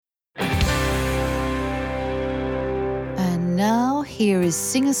here is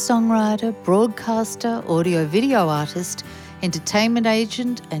singer-songwriter, broadcaster, audio-video artist, entertainment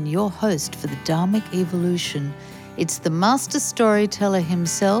agent, and your host for the Dharmic Evolution. It's the master storyteller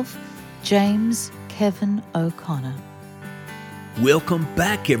himself, James Kevin O'Connor. Welcome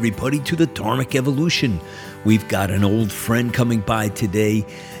back, everybody, to the Dharmic Evolution. We've got an old friend coming by today.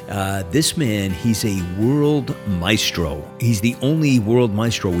 This man, he's a world maestro. He's the only world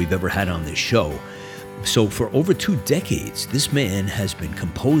maestro we've ever had on this show. So for over 2 decades, this man has been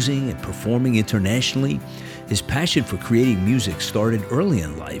composing and performing internationally. His passion for creating music started early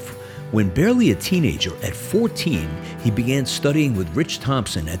in life. When barely a teenager, at 14, he began studying with Rich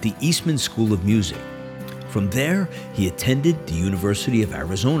Thompson at the Eastman School of Music. From there, he attended the University of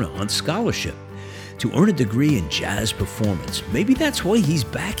Arizona on scholarship to earn a degree in jazz performance. Maybe that's why he's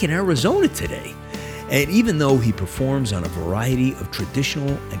back in Arizona today. And even though he performs on a variety of traditional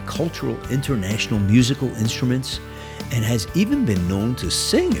and cultural international musical instruments and has even been known to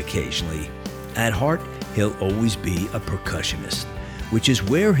sing occasionally, at heart, he'll always be a percussionist, which is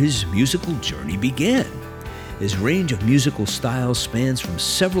where his musical journey began. His range of musical styles spans from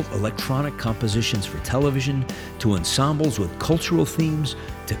several electronic compositions for television to ensembles with cultural themes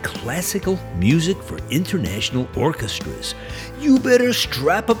to classical music for international orchestras. You better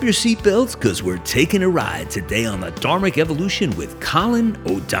strap up your seatbelts because we're taking a ride today on the Dharmic Evolution with Colin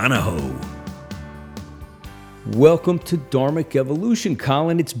O'Donohoe. Welcome to Dharmic Evolution,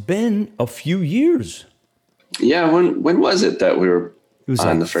 Colin. It's been a few years. Yeah, when was it that we were? It was on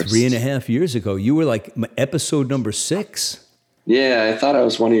like the first 3.5 years ago. You were like episode number 6. Yeah, I thought I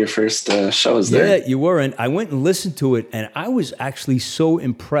was one of your first shows there. Yeah, you were. And I went and listened to it, and I was actually so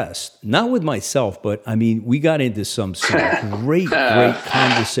impressed. Not with myself, but I mean, we got into some great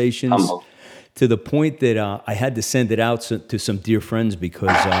conversations to the point that I had to send it out to some dear friends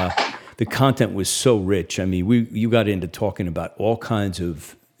because the content was so rich. I mean, you got into talking about all kinds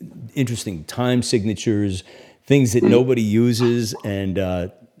of interesting time signatures, things that nobody uses and,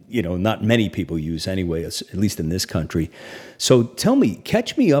 not many people use anyway, at least in this country. So tell me,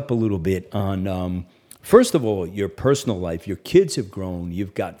 catch me up a little bit on, first of all, your personal life. Your kids have grown.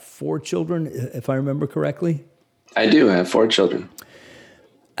 You've got 4 children, if I remember correctly? I do. I have 4 children.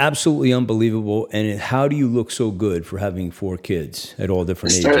 Absolutely unbelievable. And how do you look so good for having 4 kids at all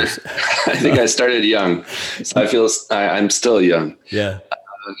different ages? I think I started young, so I feel I'm still young. Yeah.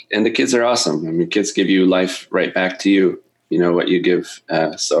 And the kids are awesome. I mean, kids give you life right back to you, what you give.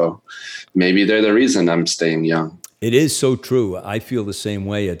 So maybe they're the reason I'm staying young. It is so true. I feel the same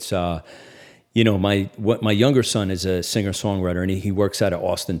way. It's, my younger son is a singer-songwriter, and he works out of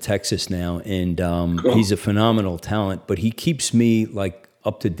Austin, Texas now, and Cool. He's a phenomenal talent, but he keeps me like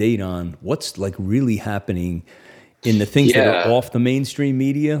up to date on what's like really happening in the things that are off the mainstream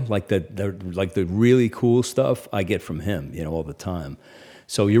media, like the really cool stuff I get from him, all the time.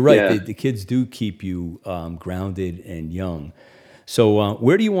 So you're right. Yeah. The kids do keep you grounded and young. So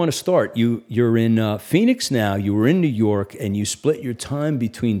where do you want to start? You're in Phoenix now. You were in New York, and you split your time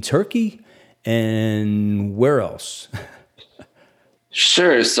between Turkey and where else?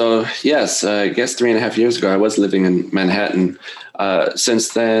 Sure. So yes, I guess 3.5 years ago, I was living in Manhattan. Since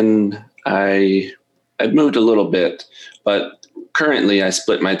then, I've moved a little bit, but currently I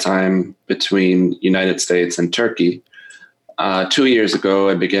split my time between United States and Turkey. 2 years ago,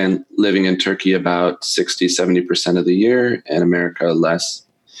 I began living in Turkey about 60-70% of the year, and America less.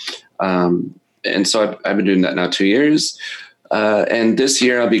 And so I've been doing that now 2 years. And this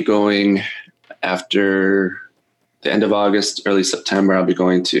year I'll be going, after the end of August, early September, I'll be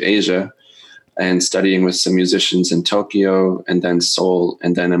going to Asia and studying with some musicians in Tokyo and then Seoul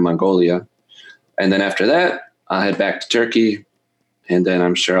and then in Mongolia. And then after that, I'll head back to Turkey, and then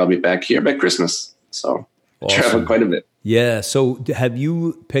I'm sure I'll be back here by Christmas. So Awesome. Travel quite a bit. Yeah. So have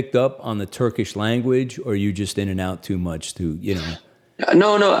you picked up on the Turkish language, or are you just in and out too much to,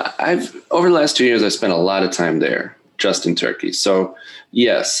 No. Over the last 2 years, I've spent a lot of time there, just in Turkey. So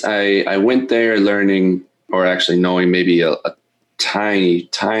yes, I went there learning, or actually knowing maybe a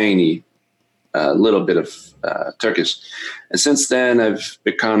tiny little bit of Turkish. And since then, I've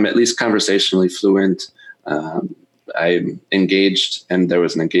become at least conversationally fluent. I'm engaged, and there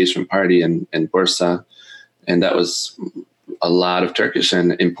was an engagement party in Bursa, and that was a lot of Turkish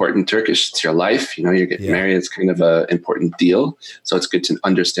and important Turkish. It's your life. You're getting married. It's kind of an important deal. So it's good to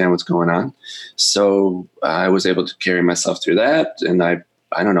understand what's going on. So I was able to carry myself through that. And I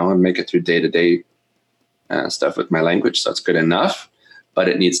don't know, make it through day-to-day stuff with my language. So it's good enough, but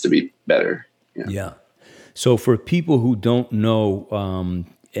it needs to be better. Yeah. So for people who don't know,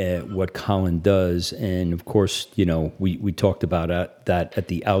 what Colin does. And of course, we talked about that at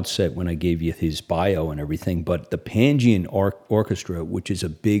the outset when I gave you his bio and everything, but the Pangean Orchestra, which is a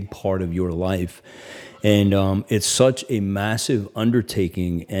big part of your life, and it's such a massive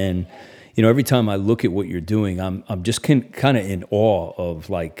undertaking. And, every time I look at what you're doing, I'm just kind of in awe of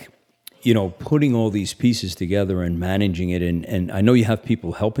putting all these pieces together and managing it. And I know you have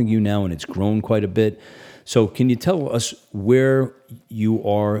people helping you now, and it's grown quite a bit. So can you tell us where you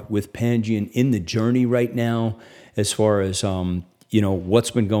are with Pangean in the journey right now, as far as, what's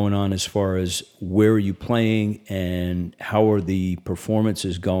been going on, as far as where are you playing and how are the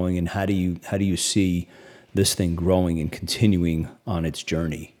performances going, and how do you see this thing growing and continuing on its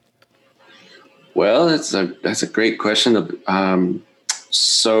journey? Well, that's a great question.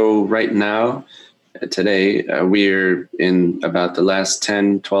 So right now, today, we're in about the last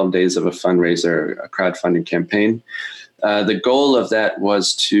 10, 12 days of a fundraiser, a crowdfunding campaign. The goal of that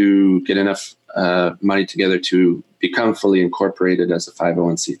was to get enough money together to become fully incorporated as a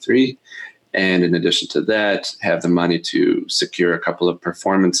 501c3. And in addition to that, have the money to secure a couple of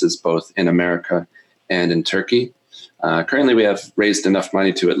performances, both in America and in Turkey. Currently, we have raised enough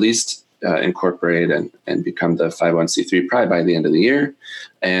money to at least incorporate and become the 501c3 probably by the end of the year,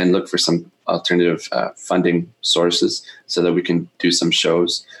 and look for some alternative funding sources so that we can do some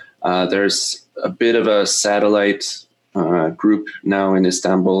shows. There's a bit of a satellite group now in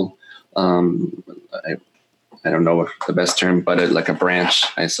Istanbul. I don't know the best term, but like a branch,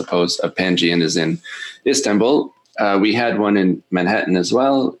 I suppose, of Pangean is in Istanbul. We had one in Manhattan as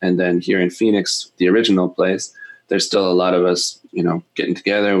well. And then here in Phoenix, the original place, there's still a lot of us, getting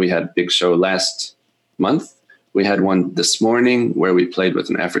together. We had a big show last month. We had one this morning where we played with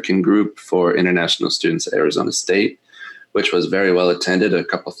an African group for international students at Arizona State, which was very well attended. A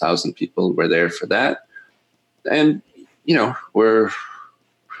couple thousand people were there for that. And, we're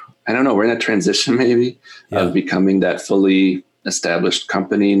in a transition maybe of becoming that fully established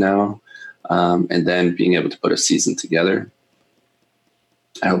company now, and then being able to put a season together.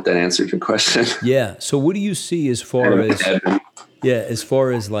 I hope that answered your question. Yeah. So what do you see as far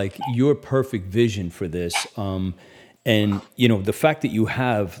as like your perfect vision for this? And, the fact that you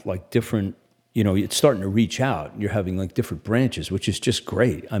have like different, it's starting to reach out, you're having like different branches, which is just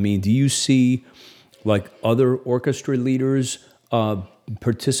great. I mean, do you see like other orchestra leaders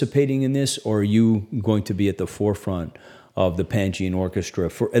participating in this, or are you going to be at the forefront of the Pangean Orchestra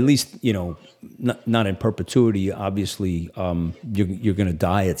for at least, not in perpetuity? Obviously, you're going to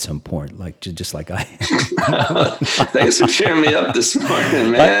die at some point, like just like I am. Thanks for cheering me up this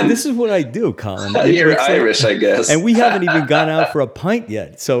morning, man. This is what I do, Colin. You're Irish, I guess. And we haven't even gone out for a pint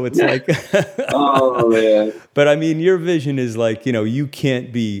yet, so it's like, oh man. But I mean, your vision is like, you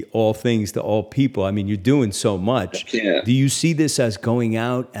can't be all things to all people. I mean, you're doing so much. Do you see this as going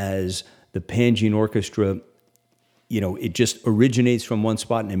out as the Pangean Orchestra? It just originates from one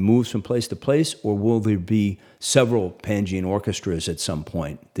spot and it moves from place to place, or will there be several Pangean orchestras at some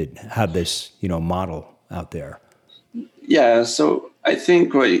point that have this, model out there? Yeah. So I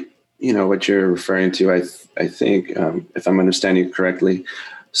think what you're referring to, I think, if I'm understanding you correctly,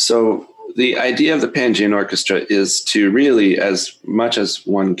 so the idea of the Pangean Orchestra is to really, as much as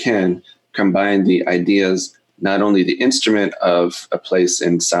one can, combine the ideas, not only the instrument of a place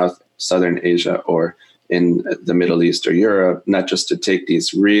in Southern Asia or in the Middle East or Europe, not just to take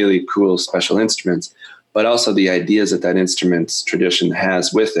these really cool special instruments, but also the ideas that instrument's tradition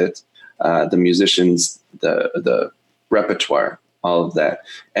has with it, the musicians, the repertoire, all of that.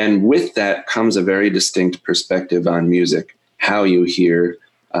 And with that comes a very distinct perspective on music, how you hear,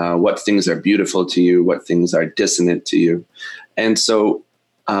 what things are beautiful to you, what things are dissonant to you. And so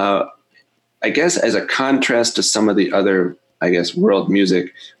I guess as a contrast to some of the other world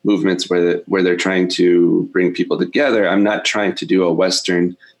music movements where they're trying to bring people together, I'm not trying to do a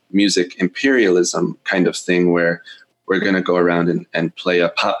Western music imperialism kind of thing where we're going to go around and play a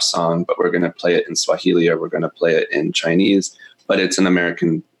pop song, but we're going to play it in Swahili or we're going to play it in Chinese, but it's an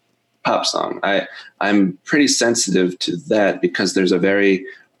American pop song. I'm pretty sensitive to that because there's a very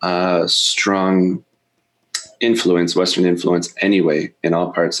strong Western influence anyway, in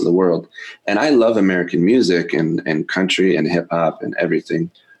all parts of the world. And I love American music and country and hip hop and everything.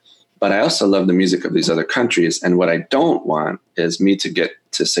 But I also love the music of these other countries. And what I don't want is me to get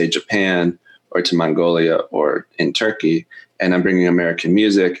to, say, Japan or to Mongolia or in Turkey, and I'm bringing American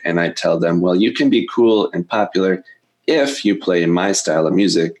music and I tell them, well, you can be cool and popular if you play my style of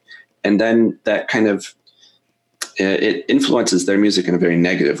music. And then that kind of it influences their music in a very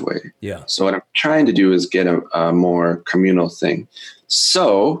negative way. Yeah. So what I'm trying to do is get a more communal thing.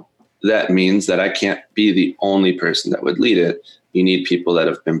 So that means that I can't be the only person that would lead it. You need people that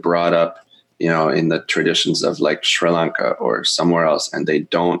have been brought up, in the traditions of like Sri Lanka or somewhere else, and they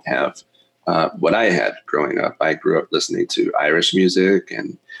don't have what I had growing up. I grew up listening to Irish music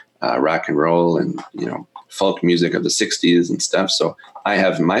and rock and roll and, folk music of the 60s and stuff. So I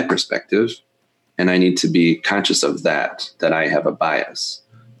have my perspective, and I need to be conscious of that I have a bias,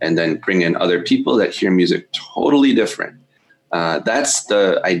 and then bring in other people that hear music totally different. That's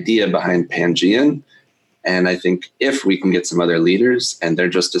the idea behind Pangean. And I think if we can get some other leaders and they're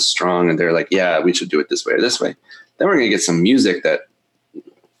just as strong and they're like, yeah, we should do it this way or this way, then we're going to get some music that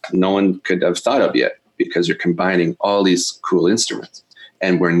no one could have thought of yet, because you're combining all these cool instruments,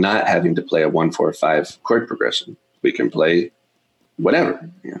 and we're not having to play a 1-4-5 chord progression. We can play whatever.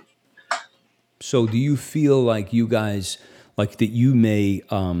 Yeah. So do you feel like you guys, like that you may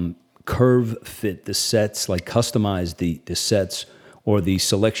curve fit the sets, like customize the sets or the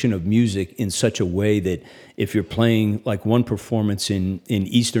selection of music in such a way that if you're playing like one performance in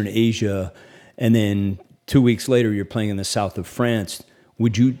Eastern Asia and then 2 weeks later you're playing in the south of France,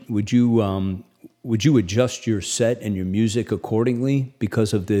 would you adjust your set and your music accordingly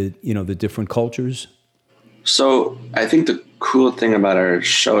because of the different cultures? So I think the cool thing about our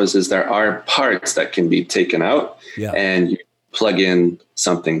shows is there are parts that can be taken out and you plug in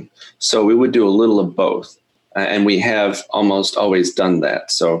something. So we would do a little of both. And we have almost always done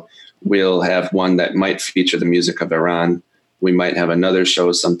that. So we'll have one that might feature the music of Iran. We might have another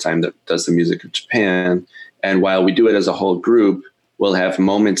show sometime that does the music of Japan. And while we do it as a whole group, we'll have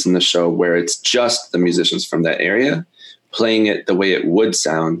moments in the show where it's just the musicians from that area playing it the way it would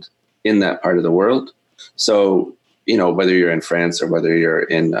sound in that part of the world. So, whether you're in France or whether you're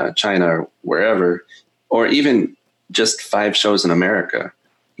in China or wherever, or even just 5 shows in America,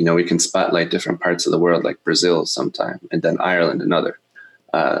 we can spotlight different parts of the world, like Brazil sometime, and then Ireland another.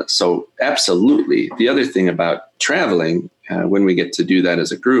 So absolutely. The other thing about traveling, when we get to do that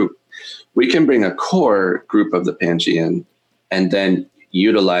as a group, we can bring a core group of the Pangean and then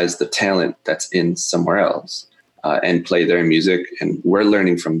utilize the talent that's in somewhere else and play their music. And we're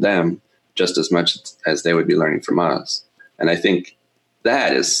learning from them just as much as they would be learning from us. And I think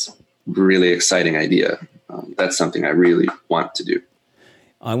that is a really exciting idea. That's something I really want to do.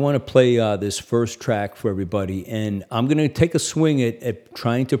 I want to play this first track for everybody, and I'm going to take a swing at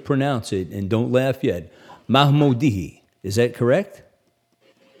trying to pronounce it, and don't laugh yet. Mahmoudi. Is that correct?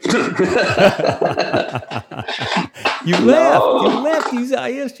 You laughed. No. You laughed.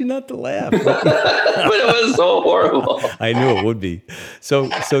 I asked you not to laugh. But it was so horrible. I knew it would be. So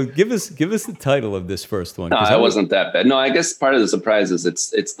give us the title of this first one. No, it wasn't that bad. No, I guess part of the surprise is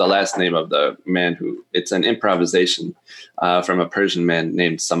it's the last name of the man it's an improvisation from a Persian man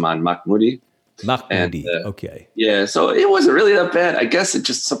named Saman Mahmoudi. Mahmoudi, okay. Yeah, so it wasn't really that bad. I guess it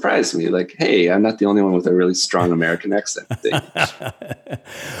just surprised me. Like, hey, I'm not the only one with a really strong American accent.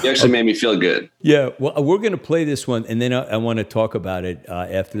 You actually made me feel good. Yeah, well, we're going to play this one, and then I want to talk about it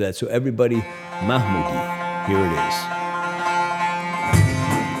after that. So everybody, Mahmoudi, here it is.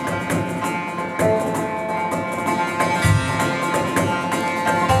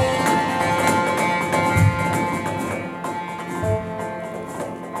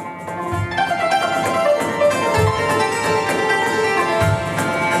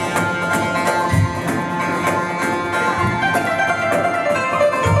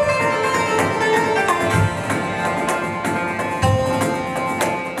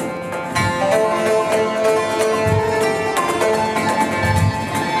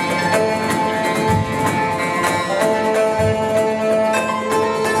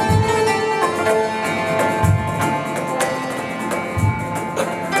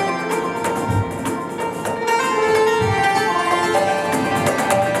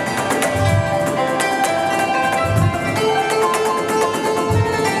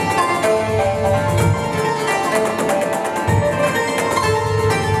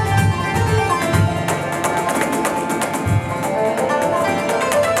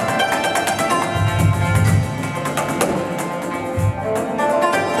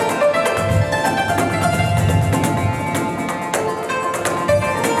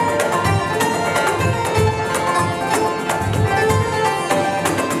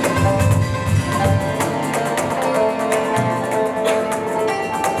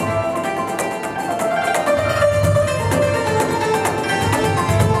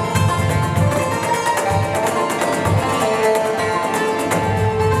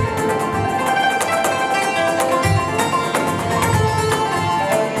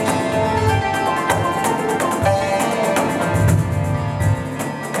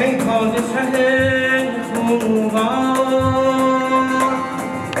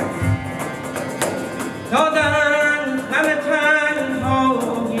 دادن همه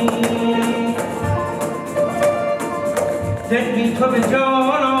به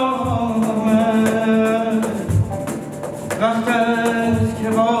جان آمد وقت است که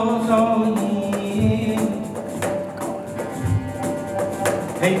باز آیی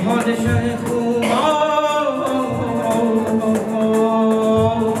ای پادشه خوبان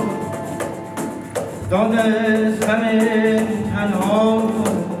دانستم تنها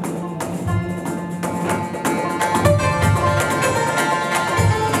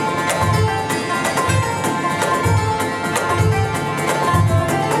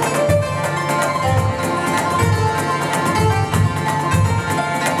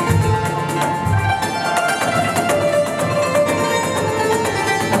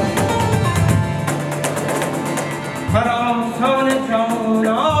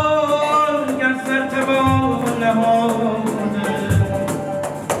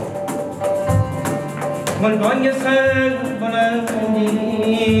گلبانگ سر بلندی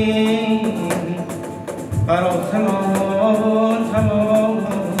بر آسمان تمام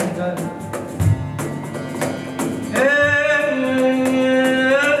زد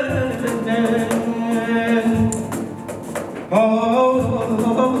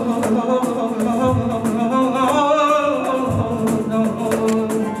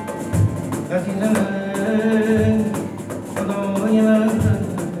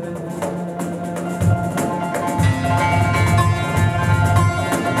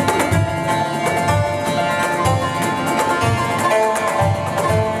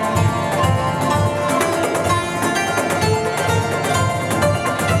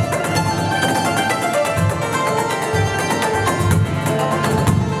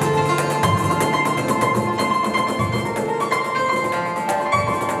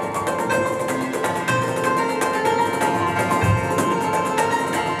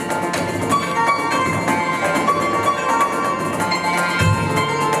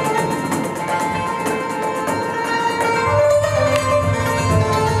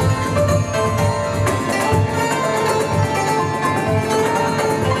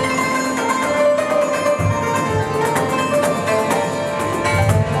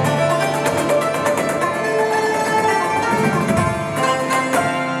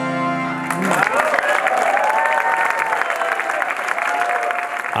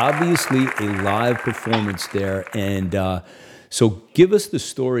Obviously a live performance there, and so give us the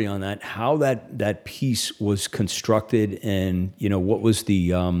story on that, how that piece was constructed, and what was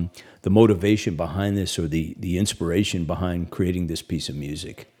the motivation behind this, or the inspiration behind creating this piece of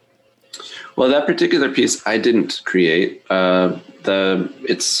music. Well, that particular piece I didn't create.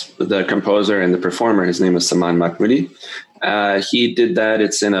 It's the composer and the performer. His name is Saman Mahmoudi. He did that.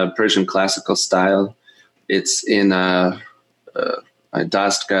 It's in a Persian classical style. It's in a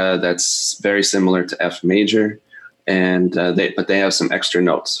Dastka that's very similar to F major, and but they have some extra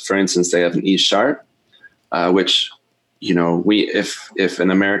notes. For instance, they have an E sharp, which if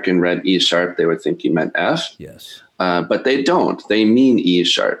an American read E sharp, they would think he meant F. Yes. But they don't. They mean E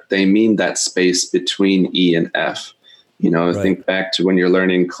sharp. They mean that space between E and F. Right. Think back to when you're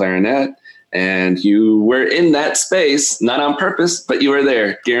learning clarinet, and you were in that space, not on purpose, but you were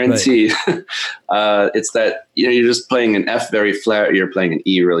there, guaranteed. Right. It's that, you're just playing an F very flat, you're playing an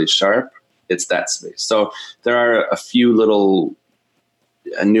E really sharp. It's that space. So there are a few little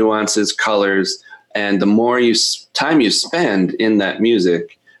nuances, colors, and the more time you spend in that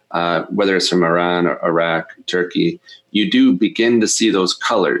music, whether it's from Iran or Iraq, Turkey, you do begin to see those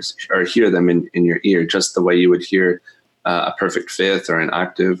colors or hear them in your ear, just the way you would hear a perfect fifth or an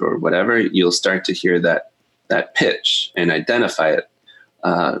octave or whatever. You'll start to hear that pitch and identify it.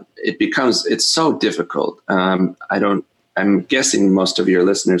 It's so difficult. I'm guessing most of your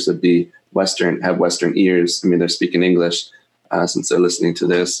listeners would be have Western ears. I mean, they're speaking English since they're listening to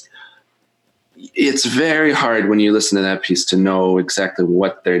this. It's very hard when you listen to that piece to know exactly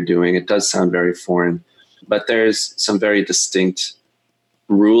what they're doing. It does sound very foreign, but there's some very distinct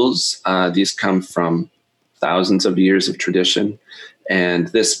rules. These come from thousands of years of tradition. And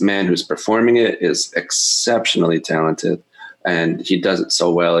this man who's performing it is exceptionally talented, and he does it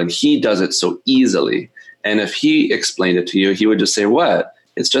so well, and he does it so easily. And if he explained it to you, he would just say, what?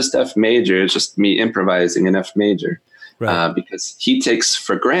 It's just F major. It's just me improvising in F major. Right. Because he takes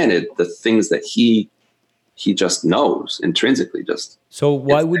for granted the things that he just knows intrinsically. So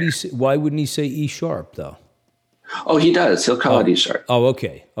why wouldn't he say E sharp though? Oh, he does. He'll call it E sharp. Oh,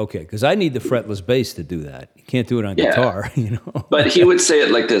 okay. Because I need the fretless bass to do that. You can't do it on guitar, But he would say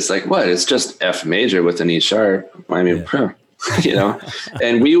it like this, like, what? It's just F major with an E sharp. I mean,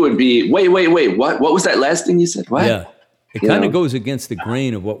 and we would be, wait, what? What was that last thing you said? What? Yeah. It kind of goes against the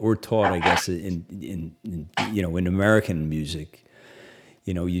grain of what we're taught, I guess, in American music.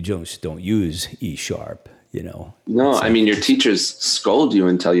 You just don't use E sharp. No, I mean, your teachers scold you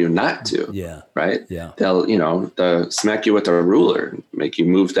and tell you not to. Yeah. Right. Yeah. They'll smack you with a ruler, make you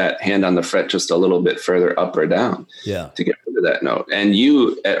move that hand on the fret just a little bit further up or down. Yeah. To get rid of that note. And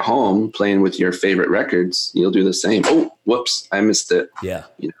you at home playing with your favorite records, you'll do the same. Oh, whoops, I missed it. Yeah.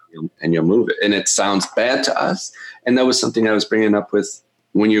 And you'll move it. And it sounds bad to us. And that was something I was bringing up with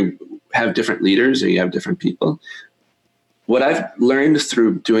when you have different leaders or you have different people. What I've learned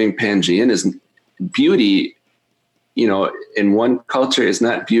through doing Pangean is beauty, in one culture is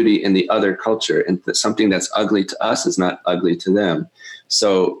not beauty in the other culture. And something that's ugly to us is not ugly to them.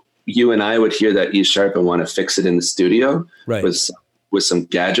 So you and I would hear that E sharp and want to fix it in the studio with some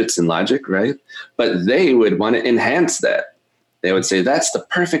gadgets and logic, right? But they would want to enhance that. They would say, that's the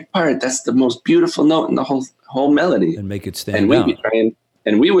perfect part. That's the most beautiful note in the whole melody. And make it stand out.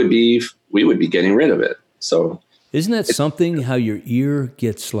 And we would be getting rid of it. So isn't that something, how your ear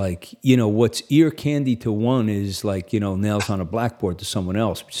gets like, what's ear candy to one is like, nails on a blackboard to someone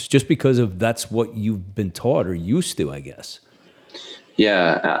else. It's just because of that's what you've been taught or used to, I guess.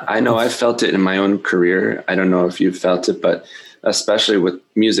 Yeah, I know. I felt it in my own career. I don't know if you've felt it, but especially with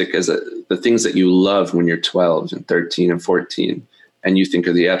music, the things that you love when you're 12 and 13 and 14, and you think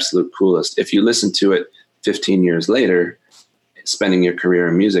are the absolute coolest. If you listen to it 15 years later, spending your career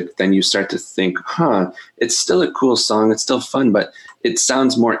in music, then you start to think, it's still a cool song. It's still fun, but it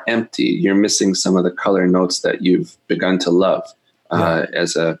sounds more empty. You're missing some of the color notes that you've begun to love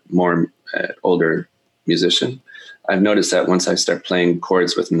as a more older musician. I've noticed that once I start playing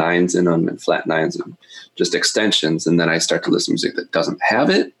chords with nines in them and flat nines and just extensions, and then I start to listen to music that doesn't have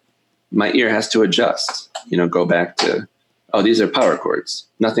it, my ear has to adjust, go back to, these are power chords.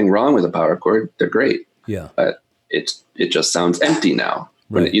 Nothing wrong with a power chord. They're great. Yeah. But it just sounds empty now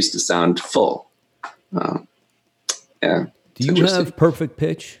when it used to sound full. Yeah. Do you have perfect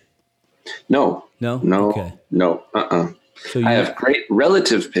pitch? No. Okay. No. So I have great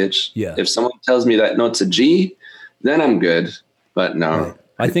relative pitch. Yeah. If someone tells me that note's a G, then I'm good. But no. Right.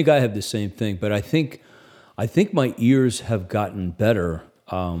 I think I have the same thing, but I think my ears have gotten better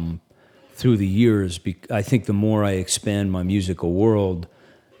through the years. I think the more I expand my musical world,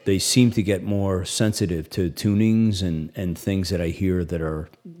 they seem to get more sensitive to tunings and things that I hear that are,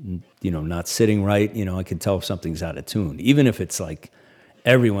 not sitting right. I can tell if something's out of tune, even if it's like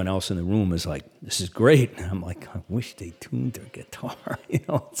everyone else in the room is like, this is great. And I'm like, I wish they tuned their guitar.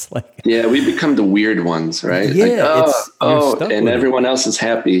 It's like, yeah, we become the weird ones, right? Yeah. Like, and everyone else is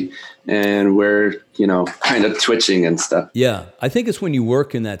happy and we're, kind of twitching and stuff. Yeah. I think it's when you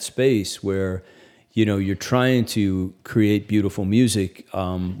work in that space where, you're trying to create beautiful music,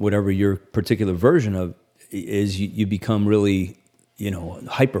 whatever your particular version of is, you become really,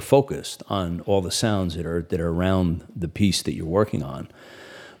 hyper focused on all the sounds that are around the piece that you're working on.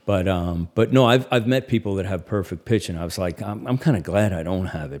 But no, I've met people that have perfect pitch, and I was like, I'm kind of glad I don't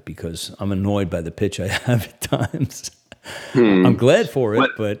have it because I'm annoyed by the pitch I have at times. I'm glad for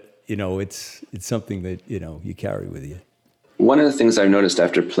it, but it's something that you carry with you. One of the things I've noticed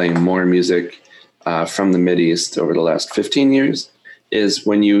after playing more music from the Mideast over the last 15 years is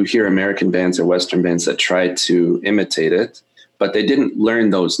when you hear American bands or Western bands that try to imitate it, but they didn't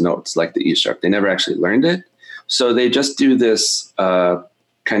learn those notes like the E sharp. They never actually learned it. So they just do this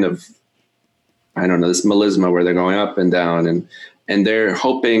kind of, this melisma where they're going up and down and they're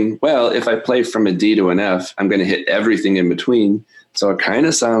hoping, well, if I play from a D to an F, I'm going to hit everything in between. So it kind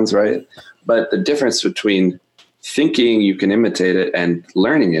of sounds right. But the difference between thinking you can imitate it and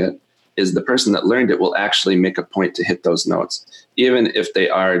learning it is the person that learned it will actually make a point to hit those notes. Even if they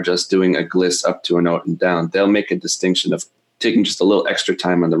are just doing a gliss up to a note and down, they'll make a distinction of taking just a little extra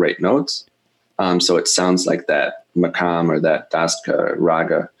time on the right notes. So it sounds like that makam or that daska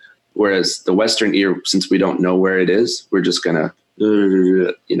raga. Whereas the Western ear, since we don't know where it is, we're just going to,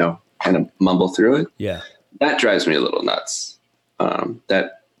 kind of mumble through it. Yeah. That drives me a little nuts.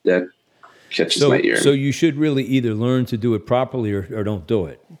 That catches my ear. So you should really either learn to do it properly or don't do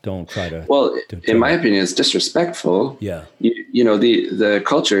it. Don't try to. Well, in my opinion, it's disrespectful. Yeah. The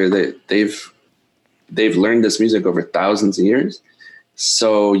culture that they've learned this music over thousands of years.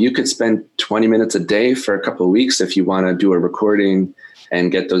 So you could spend 20 minutes a day for a couple of weeks if you want to do a recording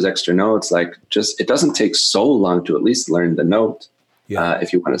and get those extra notes. Like, it doesn't take so long to at least learn the note. Yeah.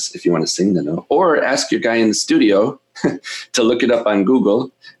 If you want to sing the note, or ask your guy in the studio to look it up on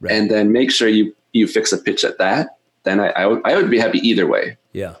Google, right, and then make sure you fix a pitch at that. Then I would be happy either way.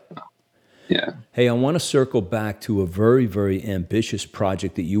 Yeah. Yeah. Hey, I want to circle back to a very, very ambitious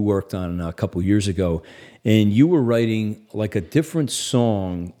project that you worked on a couple years ago, and you were writing like a different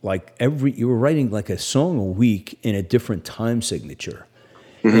song, you were writing like a song a week in a different time signature.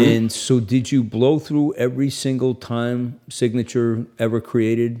 And so did you blow through every single time signature ever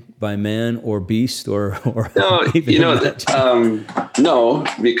created by man or beast or No, even no,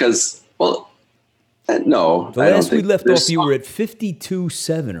 because, well, no. The last we left off, you were at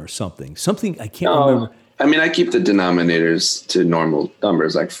 52.7 or something. Something, I can't remember. I mean, I keep the denominators to normal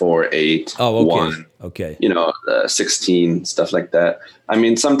numbers like 4, 8, Oh, okay. 1. Okay. 16, stuff like that. I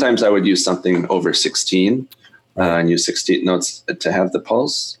mean, sometimes I would use something over 16 and use 16 notes to have the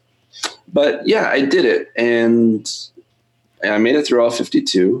pulse. But yeah, I did it, and I made it through all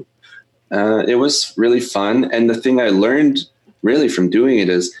 52. It was really fun. And the thing I learned really from doing it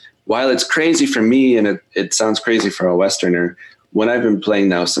is, while it's crazy for me and it sounds crazy for a Westerner, when I've been playing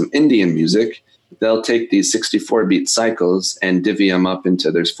now some Indian music, they'll take these 64 beat cycles and divvy them up into,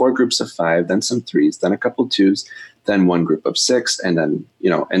 there's 4 groups of 5, then some 3s, then a couple 2s, then 1 group of 6, and then,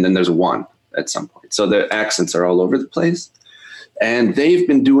 and then there's 1 at some point. So the accents are all over the place. And they've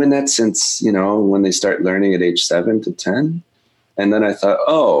been doing that since, when they start learning at age 7 to 10. And then I thought,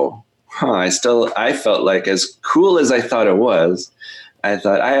 I felt like, as cool as I thought it was, I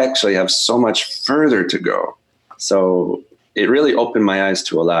thought I actually have so much further to go. So it really opened my eyes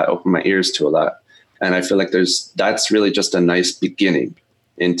to a lot, opened my ears to a lot. And I feel like that's really just a nice beginning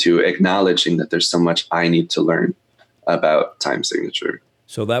into acknowledging that there's so much I need to learn about time signature.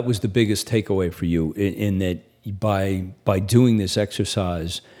 So that was the biggest takeaway for you, in that by doing this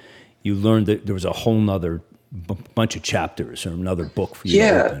exercise, you learned that there was a whole nother bunch of chapters or another book for you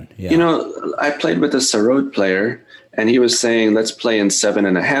to open. Yeah. I played with a sarod player, and he was saying, let's play in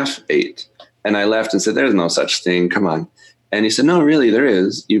 7.5, 8. And I laughed and said, there's no such thing. Come on. And he said, no, really, there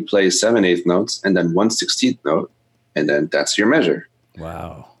is. You play 7/8 notes and then 1/16 note, and then that's your measure.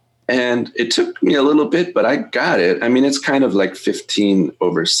 Wow. And it took me a little bit, but I got it. I mean, it's kind of like 15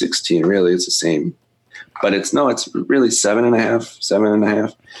 over 16, really. It's the same. But it's really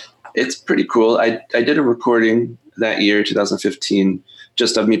 7.5. It's pretty cool. I did a recording that year, 2015,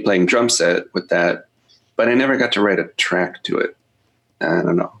 just of me playing drum set with that, but I never got to write a track to it. I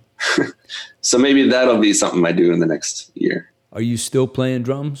don't know. So maybe that'll be something I do in the next year. Are you still playing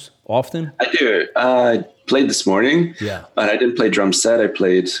drums often? I do. I played this morning, but I didn't play drum set. I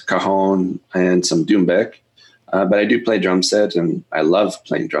played cajon and some doumbek, but I do play drum set, and I love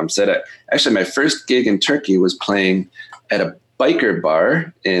playing drum set. Actually, my first gig in Turkey was playing at a biker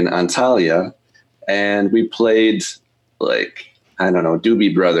bar in Antalya, and we played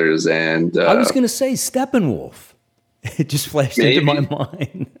Doobie Brothers and... I was going to say Steppenwolf. It just flashed into my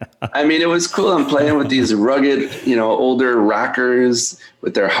mind. I mean, it was cool. I'm playing with these rugged, older rockers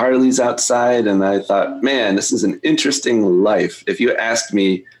with their Harleys outside. And I thought, man, this is an interesting life. If you asked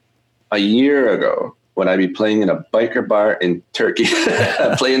me a year ago, would I be playing in a biker bar in Turkey,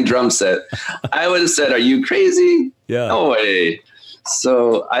 playing drum set, I would have said, are you crazy? Yeah. No way.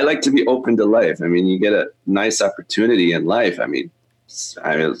 So I like to be open to life. I mean, you get a nice opportunity in life. I mean,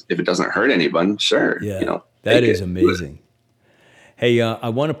 if it doesn't hurt anyone, sure. Yeah. That is amazing. Hey, I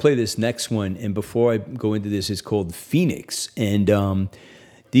want to play this next one, and before I go into this, it's called Phoenix, and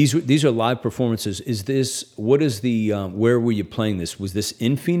these are live performances. Where were you playing this? Was this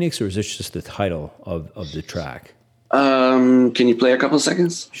in Phoenix, or is this just the title of the track? Can you play a couple of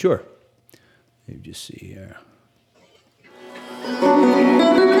seconds? Sure. Let me just see here.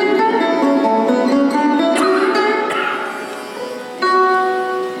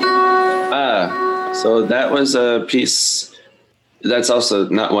 So that was a piece that's also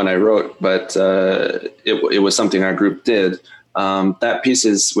not one I wrote, but it was something our group did. That piece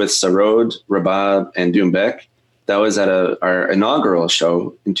is with sarod, rabab, and doumbek. That was at our inaugural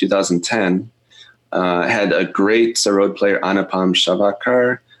show in 2010. Had a great sarod player, Anupam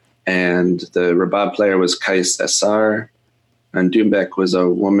Shavakar, and the rabab player was Kais Essar, and doumbek was a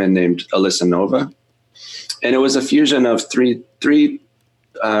woman named Alyssa Nova. And it was a fusion of three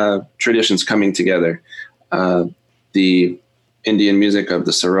traditions coming together. The Indian music of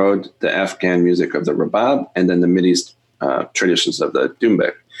the sarod, the Afghan music of the rabab, and then the Mideast traditions of the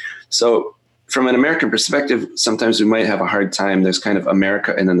doumbek. So from an American perspective, sometimes we might have a hard time. There's kind of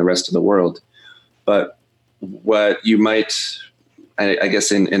America and then the rest of the world. But what you might, I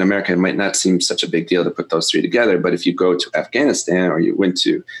guess in America, it might not seem such a big deal to put those three together. But if you go to Afghanistan or you went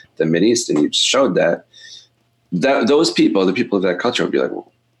to the Mideast and you showed that those people, the people of that culture would be like,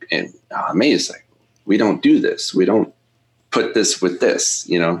 well, amazing. We don't do this. We don't put this with this,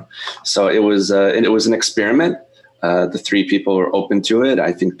 So it was an experiment. The three people were open to it.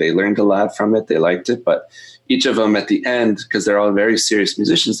 I think they learned a lot from it. They liked it, but each of them at the end, because they're all very serious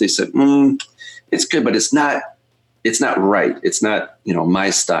musicians, they said, it's good, but it's not right. It's not, my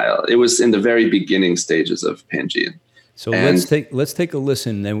style. It was in the very beginning stages of Pangean. So And let's take a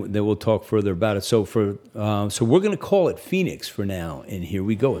listen, then we'll talk further about it. So so we're going to call it Phoenix for now, and here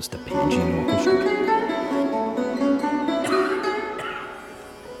we go. It's the Pangean Orchestra.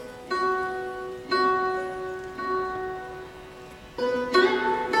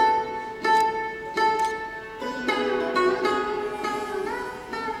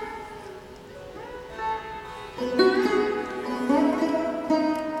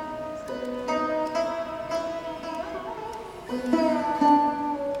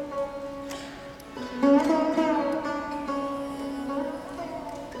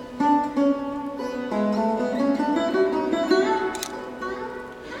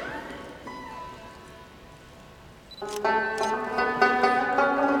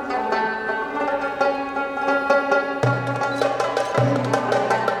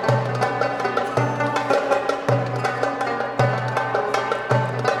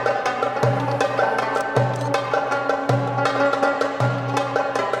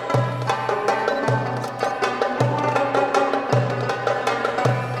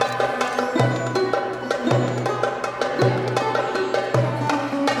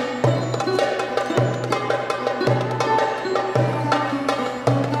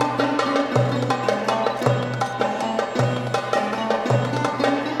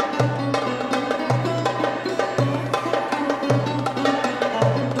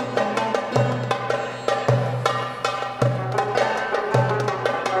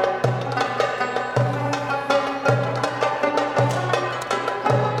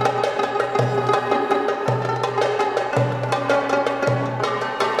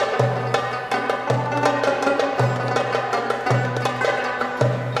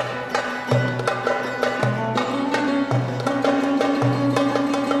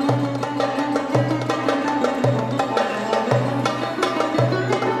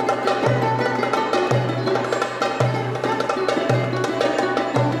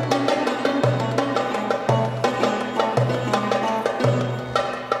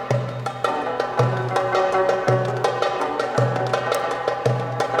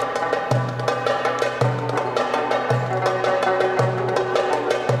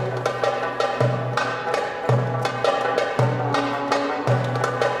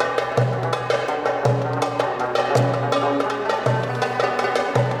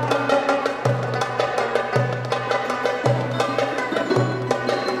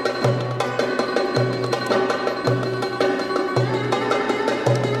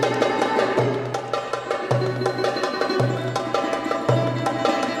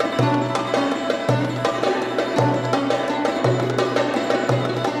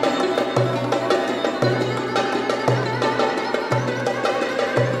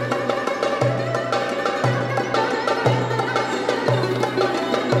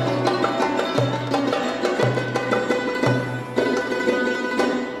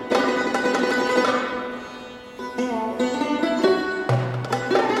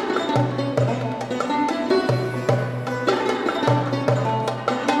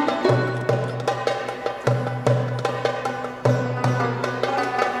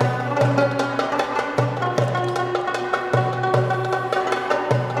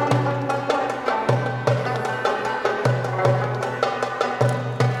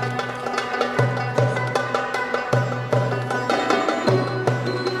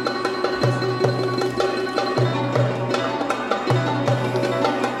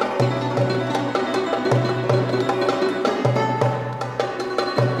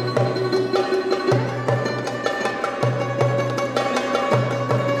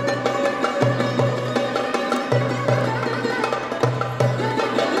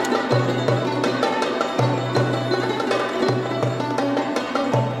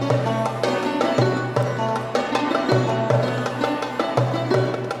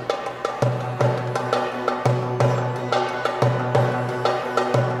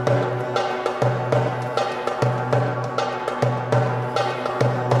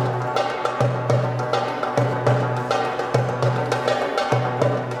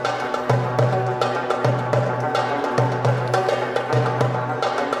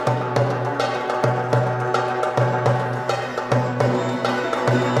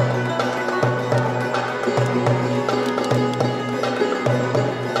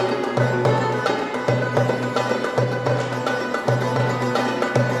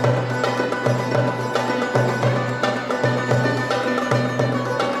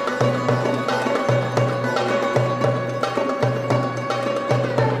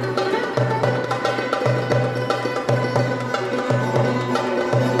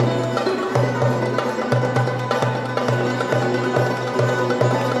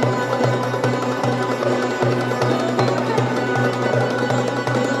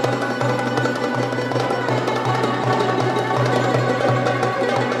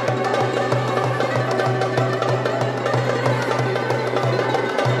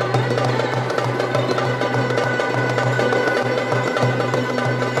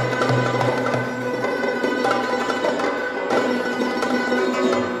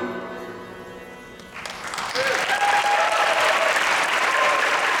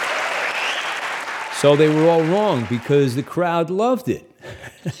 So they were all wrong because the crowd loved it.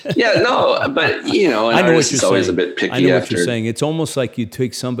 Yeah, no, but an artist is always a bit picky. I know what after. you're saying. It's almost like you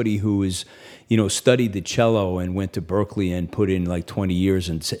take somebody who is, studied the cello and went to Berkeley and put in like 20 years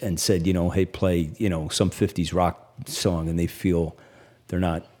and said, hey, play, some 50s rock song, and they feel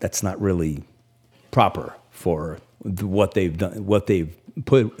that's not really proper for what they've done, what they've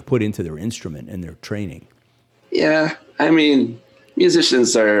put into their instrument and their training. Yeah, I mean,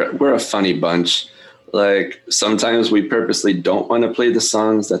 musicians we're a funny bunch. Like sometimes we purposely don't want to play the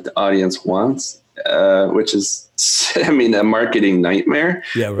songs that the audience wants, which is, a marketing nightmare.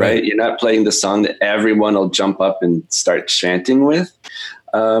 Yeah, right. You're not playing the song that everyone will jump up and start chanting with.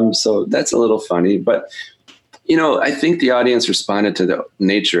 So that's a little funny, but I think the audience responded to the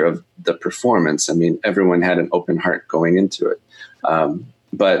nature of the performance. I mean, everyone had an open heart going into it.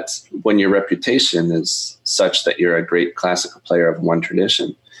 But when your reputation is such that you're a great classical player of one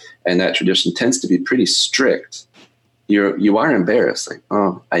tradition, and that tradition tends to be pretty strict, you are embarrassed. Like,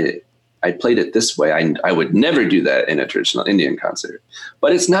 oh, I played it this way. I would never do that in a traditional Indian concert.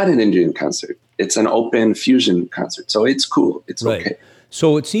 But it's not an Indian concert. It's an open fusion concert. So it's cool. It's right. Okay.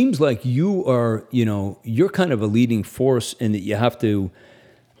 So it seems like you are, you're kind of a leading force in that you have to,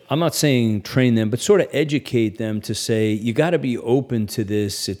 I'm not saying train them, but sort of educate them to say, you got to be open to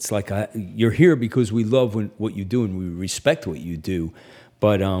this. It's like, you're here because we love what you do and we respect what you do.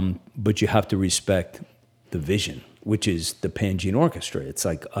 But you have to respect the vision, which is the Pangean Orchestra. It's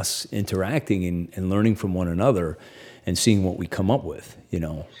like us interacting and learning from one another and seeing what we come up with,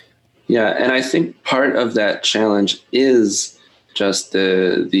 Yeah, and I think part of that challenge is just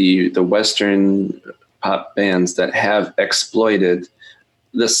the Western pop bands that have exploited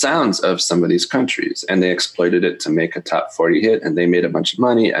the sounds of some of these countries, and they exploited it to make a top 40 hit, and they made a bunch of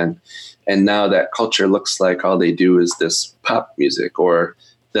money, and now that culture looks like all they do is this pop music, or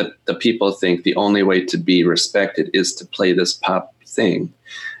the people think the only way to be respected is to play this pop thing.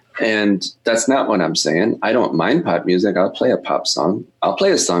 And that's not what I'm saying. I don't mind pop music. I'll play a pop song. I'll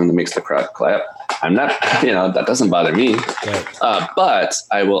play a song that makes the crowd clap. I'm not, that doesn't bother me. Right. But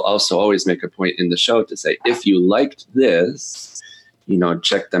I will also always make a point in the show to say, if you liked this,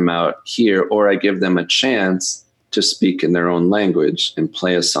 check them out here, or I give them a chance to speak in their own language and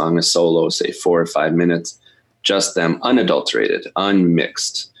play a song, a solo, say 4 or 5 minutes, just them, unadulterated,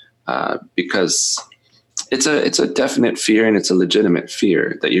 unmixed, because it's a definite fear, and it's a legitimate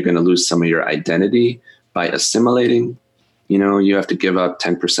fear that you're going to lose some of your identity by assimilating. You have to give up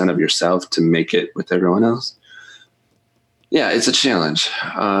 10% of yourself to make it with everyone else. Yeah, it's a challenge.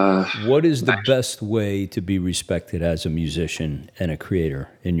 What is the best way to be respected as a musician and a creator,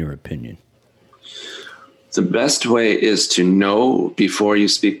 in your opinion? The best way is to know, before you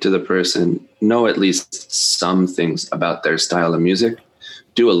speak to the person, know at least some things about their style of music.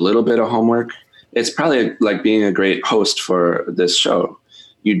 Do a little bit of homework. It's probably like being a great host for this show.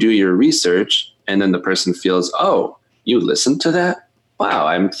 You do your research, and then the person feels, oh, you listened to that? Wow,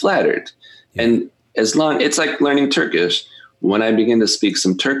 I'm flattered. Yeah. And it's like learning Turkish. When I begin to speak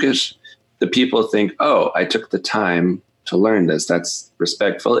some Turkish, the people think, oh, I took the time to learn this. That's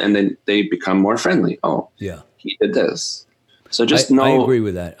respectful. And then they become more friendly. Oh, yeah, he did this. So just know. I agree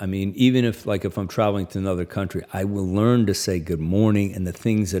with that. I mean, even if I'm traveling to another country, I will learn to say good morning and the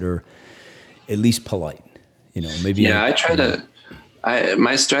things that are at least polite. Maybe. Yeah, I try to.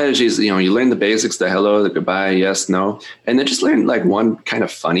 My strategy is, you learn the basics, the hello, the goodbye, yes, no, and then just learn like one kind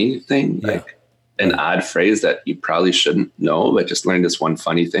of funny thing, like an odd phrase that you probably shouldn't know, but just learn this one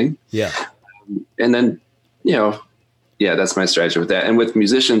funny thing. Yeah. And then, that's my strategy with that. And with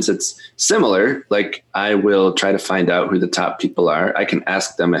musicians, it's similar. Like I will try to find out who the top people are. I can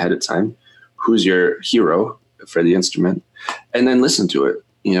ask them ahead of time, who's your hero for the instrument, and then listen to it.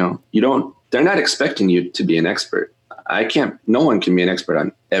 They're not expecting you to be an expert. No one can be an expert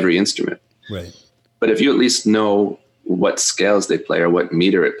on every instrument. Right. But if you at least know what scales they play or what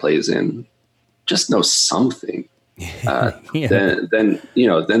meter it plays in, just know something, then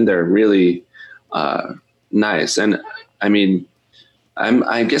they're really nice. And I mean,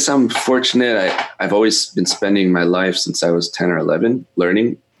 I guess I'm fortunate. I've always been spending my life since I was 10 or 11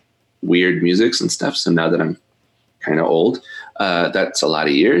 learning weird musics and stuff. So now that I'm kind of old, that's a lot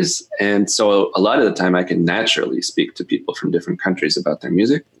of years. And so a lot of the time I can naturally speak to people from different countries about their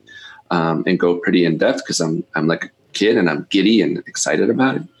music, and go pretty in depth because I'm like a kid and I'm giddy and excited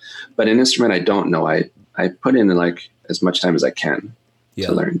about it. But an instrument I don't know, I put in like as much time as I can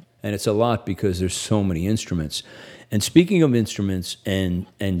to learn. And it's a lot because there's so many instruments. And speaking of instruments and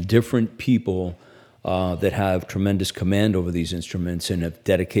different people that have tremendous command over these instruments and have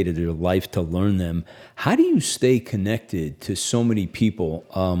dedicated their life to learn them. How do you stay connected to so many people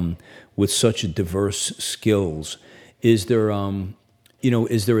with such diverse skills? Is there,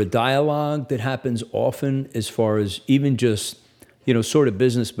 is there a dialogue that happens often as far as even just, sort of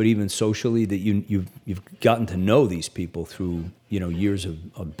business, but even socially, that you've gotten to know these people through, years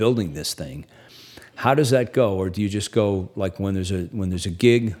of building this thing? How does that go? Or do you just go like when there's a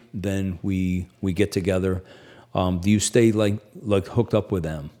gig, then we get together? Do you stay like hooked up with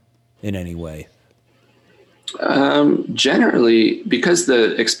them in any way? Generally, because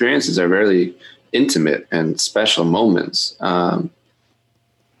the experiences are very intimate and special moments,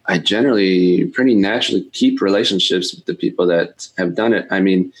 I generally pretty naturally keep relationships with the people that have done it. I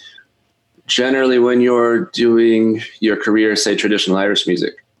mean, generally when you're doing your career, say traditional Irish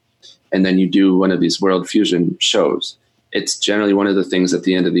music, and then you do one of these world fusion shows, it's generally one of the things at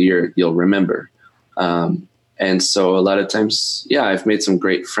the end of the year you'll remember. And so a lot of times, yeah, I've made some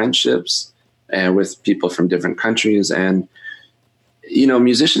great friendships with people from different countries. And,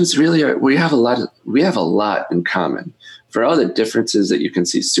 musicians really we have a lot in common. For all the differences that you can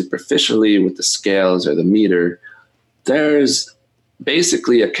see superficially with the scales or the meter, there's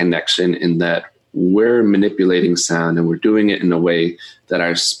basically a connection in that we're manipulating sound and we're doing it in a way that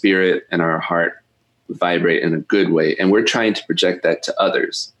our spirit and our heart vibrate in a good way. And we're trying to project that to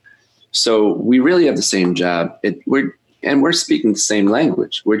others. So we really have the same job. We're speaking the same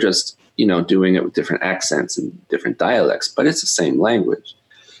language. We're just, doing it with different accents and different dialects, but it's the same language.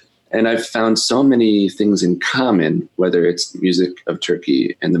 And I've found so many things in common, whether it's music of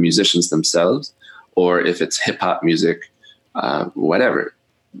Turkey and the musicians themselves, or if it's hip hop music, whatever.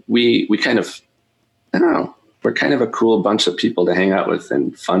 We kind of, I don't know, we're kind of a cool bunch of people to hang out with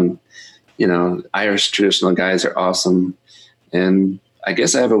and fun. Irish traditional guys are awesome. And I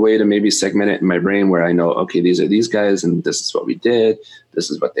guess I have a way to maybe segment it in my brain where I know, okay, these are these guys and this is what we did. This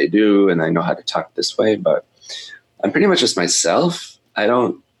is what they do. And I know how to talk this way, but I'm pretty much just myself. I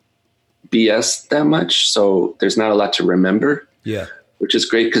don't BS that much. So there's not a lot to remember. Yeah. Which is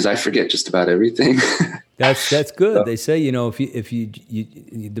great because I forget just about everything. That's good. So, they say, if you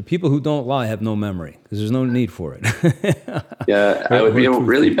the people who don't lie have no memory because there's no need for it. Yeah, I would be a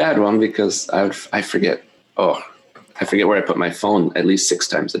really bad one because I forget. I forget where I put my phone at least 6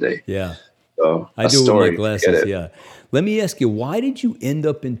 times a day. Yeah. So I do with my glasses. Yeah. Let me ask you, why did you end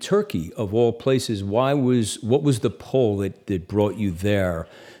up in Turkey of all places? What was the pull that brought you there,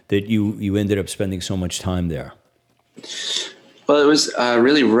 that you ended up spending so much time there? Well, it was a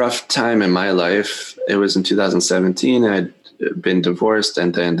really rough time in my life. It was in 2017. I'd been divorced,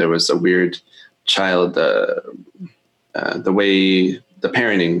 and then there was a weird child. The way the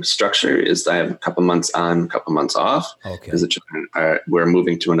parenting structure is, I have a couple months on, a couple months off. Okay. Because the children were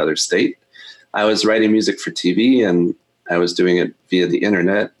moving to another state. I was writing music for TV, and I was doing it via the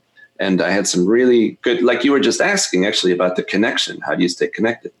internet. And I had some really good, like you were just asking, actually, about the connection. How do you stay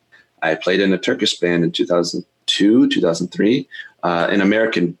connected? I played in a Turkish band in 2002, 2003.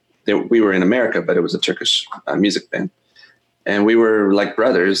 We were in America, but it was a Turkish music band. And we were like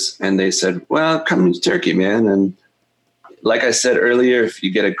brothers. And they said, well, come to Turkey, man. And like I said earlier, if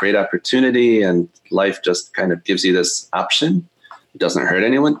you get a great opportunity and life just kind of gives you this option, it doesn't hurt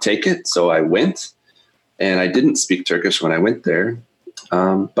anyone, take it. So I went, and I didn't speak Turkish when I went there.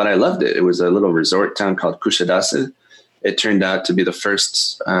 But I loved it. It was a little resort town called Kuşadası. It turned out to be the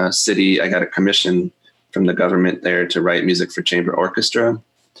first city. I got a commission from the government there to write music for chamber orchestra.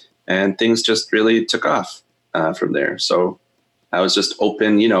 And things just really took off from there. So I was just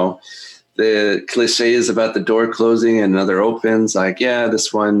open, the cliches about the door closing and another opens, like, yeah,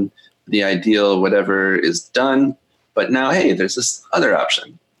 this one, the ideal, whatever is done. But now, hey, there's this other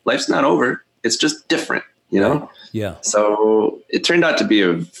option. Life's not over. It's just different, Yeah. So it turned out to be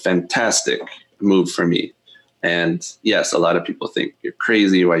a fantastic move for me. And yes, a lot of people think you're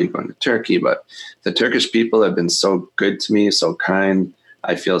crazy. Why are you going to Turkey? But the Turkish people have been so good to me, so kind.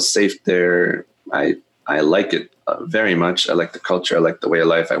 I feel safe there. I like it very much. I like the culture. I like the way of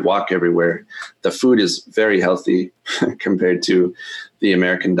life. I walk everywhere. The food is very healthy compared to the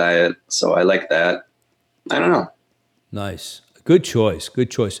American diet. So I like that. I don't know. Nice. Good choice.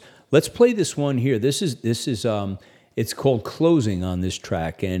 Good choice. Let's play this one here. This is it's called Closing on this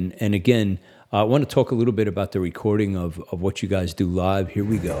track. And again, I want to talk a little bit about the recording of what you guys do live. Here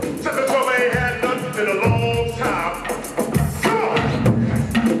we go.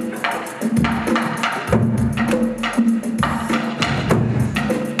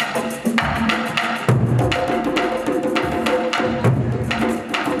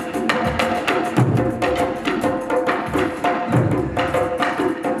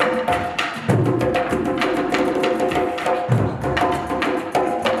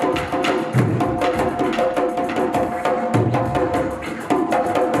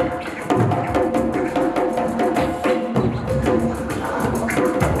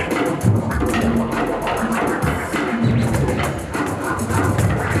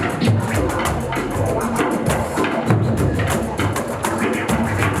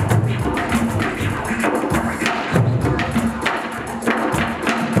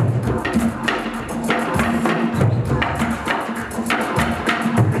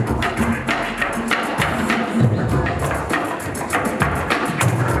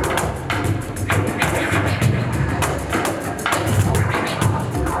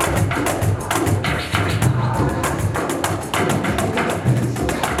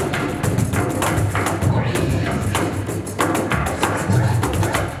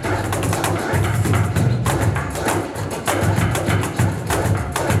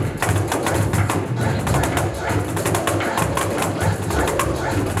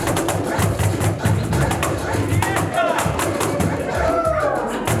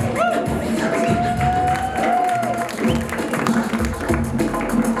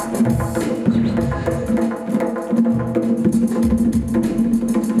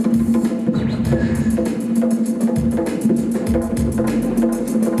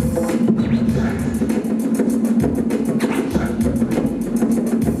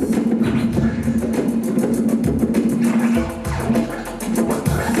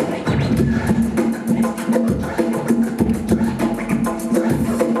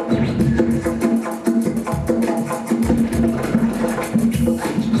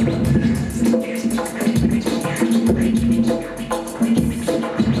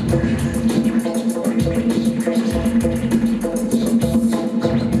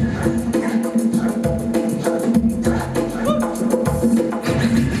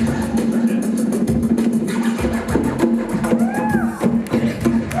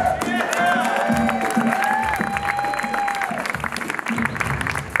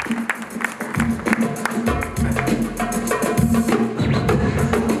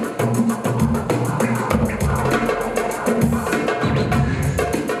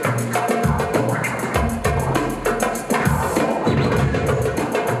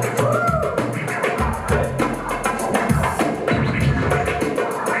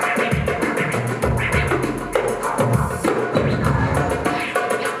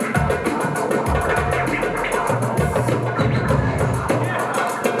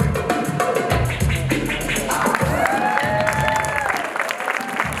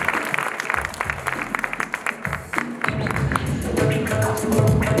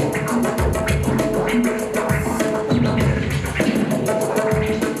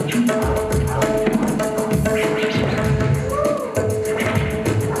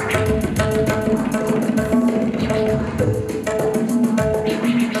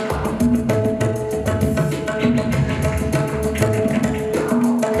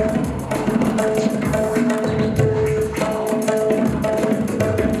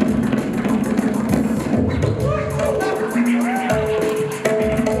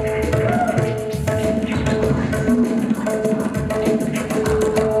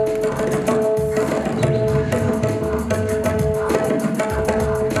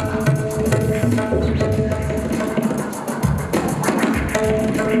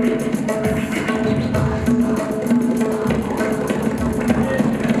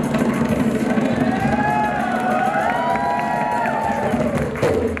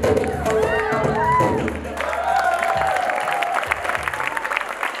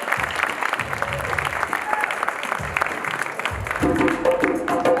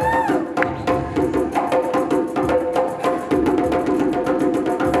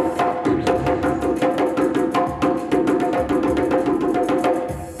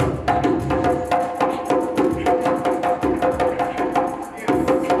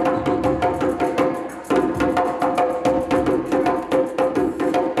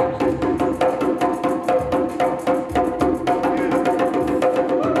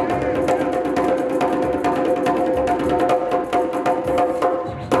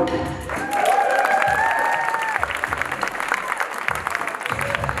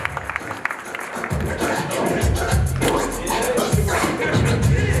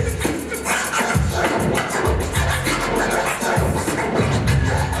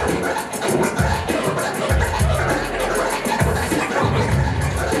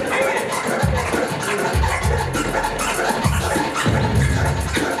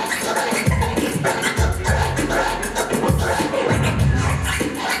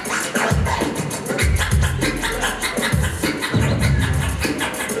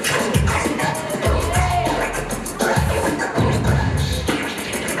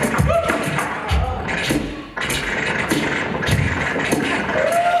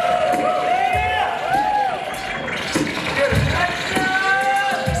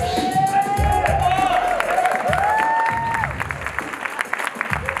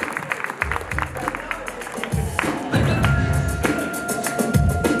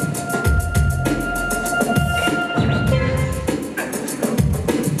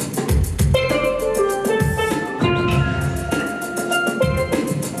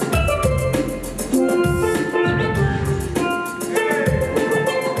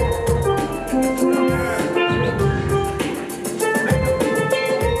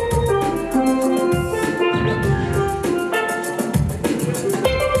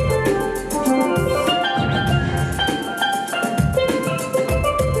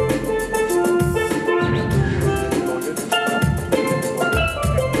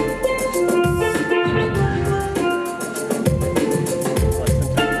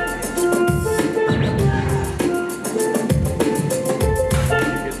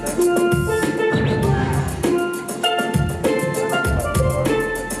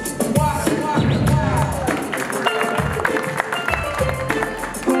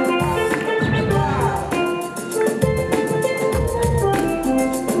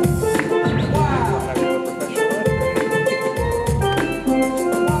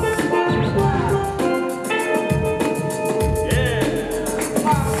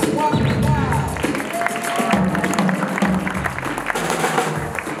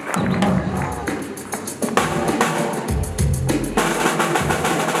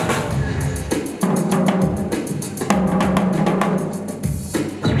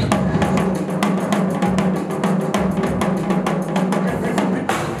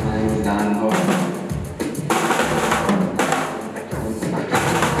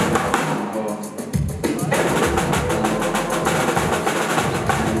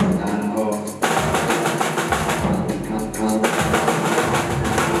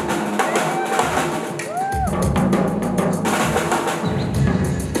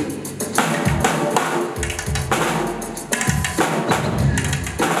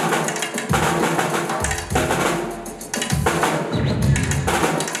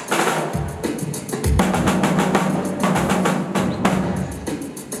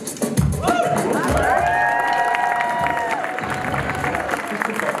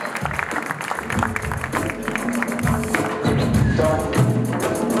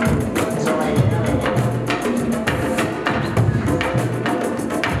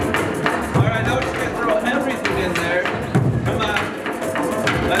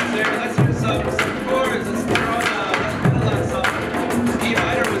 Let's hear some chords. Let's throw on a little song. E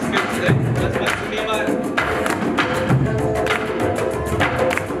minor was good today. Let's play some E minor.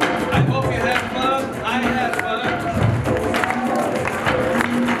 I hope you had fun. I had fun.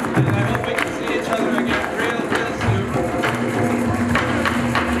 And I hope we can see each other again real soon.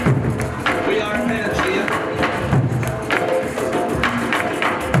 We are Pangean.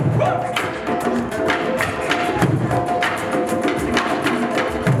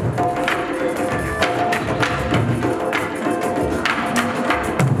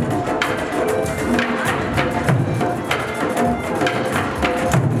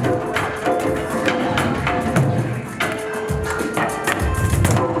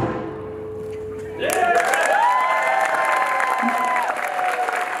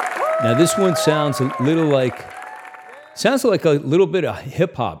 Now this one sounds a little like a little bit of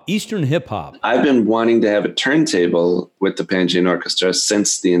hip hop, Eastern hip hop. I've been wanting to have a turntable with the Pangean Orchestra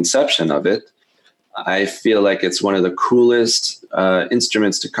since the inception of it. I feel like it's one of the coolest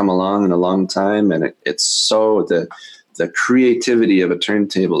instruments to come along in a long time, and it's so the creativity of a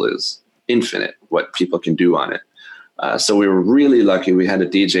turntable is infinite. What people can do on it. So we were really lucky. We had a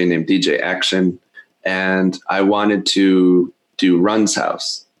DJ named DJ Action, and I wanted to do Run's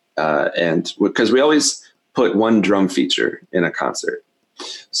House. And because we always put one drum feature in a concert.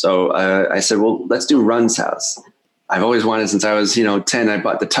 So I said, well, let's do Run's House. I've always wanted since I was, 10, I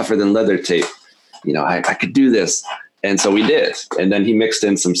bought the Tougher Than Leather tape. I could do this. And so we did. And then he mixed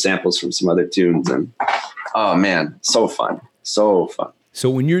in some samples from some other tunes. And oh man, so fun. So fun.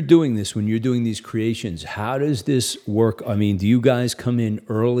 So when you're doing this, when you're doing these creations, how does this work? I mean, do you guys come in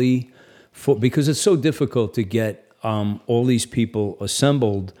early because it's so difficult to get all these people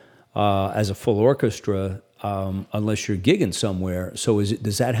assembled as a full orchestra, unless you're gigging somewhere. So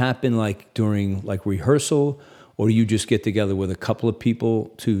does that happen like during like rehearsal, or do you just get together with a couple of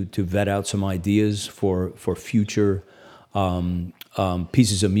people to vet out some ideas for future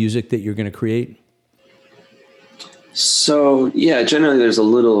pieces of music that you're going to create? So yeah, generally there's a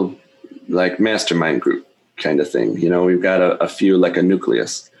little like mastermind group kind of thing. We've got a few, like a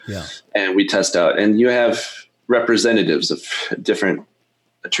nucleus, and we test out, and you have representatives of different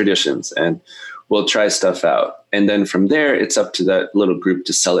traditions, and we'll try stuff out. And then from there, it's up to that little group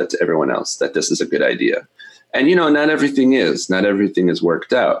to sell it to everyone else that this is a good idea. And, not everything is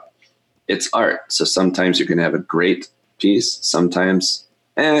worked out. It's art. So sometimes you can have a great piece. Sometimes,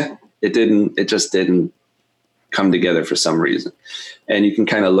 it just didn't come together for some reason. And you can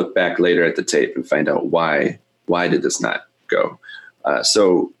kind of look back later at the tape and find out why did this not go?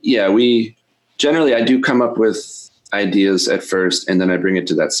 So yeah, I do come up with ideas at first, and then I bring it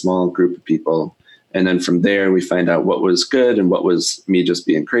to that small group of people. And then from there, we find out what was good and what was me just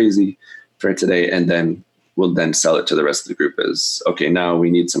being crazy for today. And then we'll then sell it to the rest of the group as, okay, now we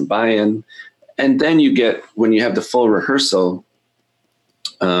need some buy-in. And then when you have the full rehearsal,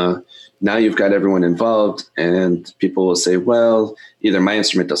 now you've got everyone involved, and people will say, well, either my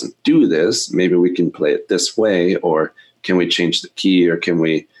instrument doesn't do this, maybe we can play it this way, or can we change the key, or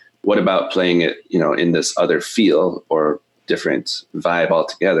what about playing it, in this other feel or different vibe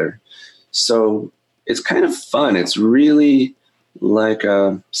altogether? So it's kind of fun. It's really like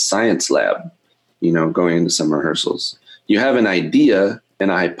a science lab, going into some rehearsals. You have an idea and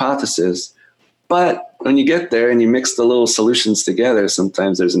a hypothesis, but when you get there and you mix the little solutions together,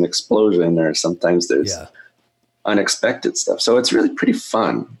 sometimes there's an explosion, or sometimes there's unexpected stuff. So it's really pretty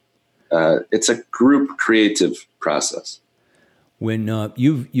fun. It's a group creative process. When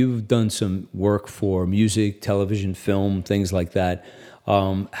you've done some work for music, television, film, things like that,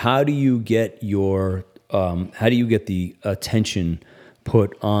 how do you get the attention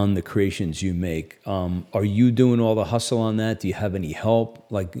put on the creations you make? Are you doing all the hustle on that? Do you have any help?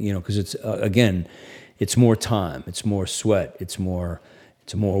 Because it's again, it's more time, it's more sweat, it's more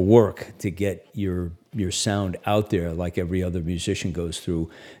work to get your sound out there, like every other musician goes through.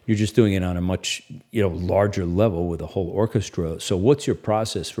 You're just doing it on a much larger level with a whole orchestra. So what's your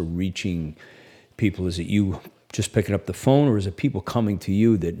process for reaching people? Is it you just picking up the phone, or is it people coming to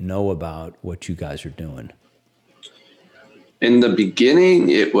you that know about what you guys are doing? In the beginning,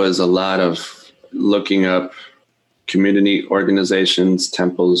 it was a lot of looking up community organizations,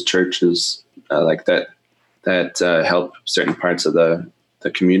 temples, churches, like that help certain parts of the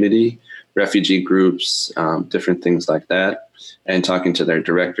community, refugee groups, different things like that, and talking to their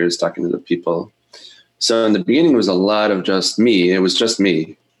directors, talking to the people. So in the beginning, it was a lot of just me. It was just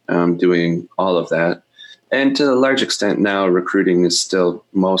me doing all of that. And to a large extent now, recruiting is still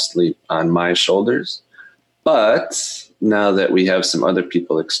mostly on my shoulders. But now that we have some other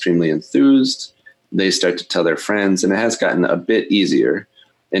people extremely enthused, they start to tell their friends, and it has gotten a bit easier.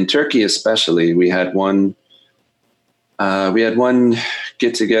 in Turkey, especially, we had one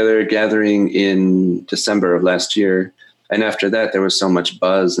gathering in December of last year. And after that, there was so much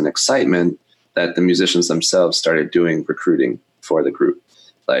buzz and excitement that the musicians themselves started doing recruiting for the group,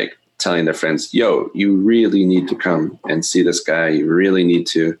 like telling their friends, yo, you really need to come and see this guy. You really need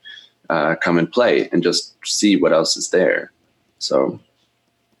to come and play and just see what else is there. So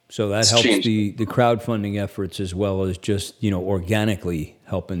that helps the crowdfunding efforts as well as just, organically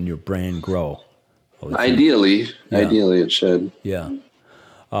helping your brand grow. Ideally it should. Yeah.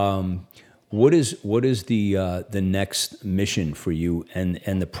 What is the next mission for you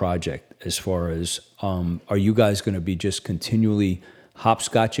and the project, as far as are you guys going to be just continually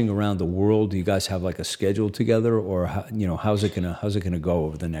hopscotching around the world? Do you guys have like a schedule together, or how's it gonna go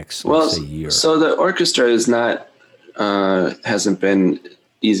over the next say year? So the orchestra is not hasn't been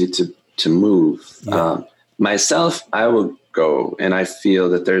easy to move. Yeah. Myself, I will go, and I feel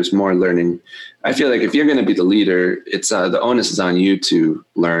that there's more learning. I feel like if you're going to be the leader, it's the onus is on you to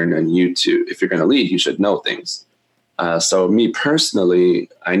learn, and if you're going to lead, you should know things. So me personally,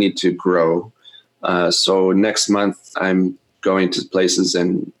 I need to grow. So next month, I'm going to places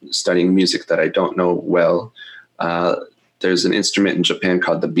and studying music that I don't know well. There's an instrument in Japan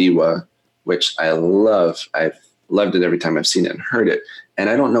called the biwa, which I love. I've loved it every time I've seen it and heard it,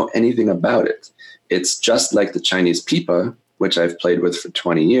 and I don't know anything about it. It's just like the Chinese pipa, which I've played with for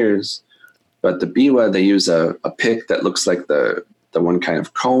 20 years. But the biwa, they use a pick that looks like the one kind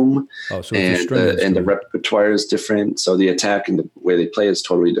of comb, and the repertoire is different. So the attack and the way they play is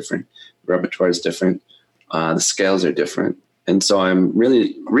totally different. The repertoire is different. The scales are different. And so I'm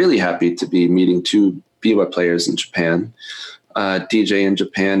really, really happy to be meeting two biwa players in Japan, DJ in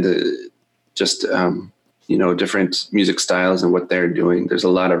Japan, to just, different music styles and what they're doing. There's a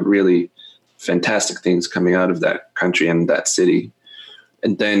lot of really fantastic things coming out of that country and that city.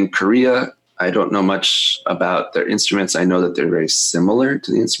 And then Korea, I don't know much about their instruments. I know that they're very similar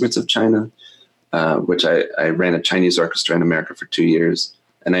to the instruments of China, which I ran a Chinese orchestra in America for 2 years,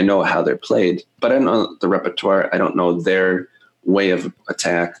 and I know how they're played, but I don't know the repertoire. I don't know their way of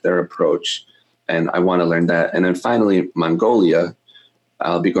attack, their approach, and I want to learn that. And then finally, Mongolia.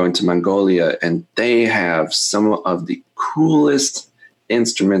 I'll be going to Mongolia, and they have some of the coolest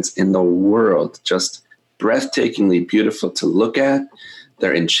instruments in the world, just breathtakingly beautiful to look at.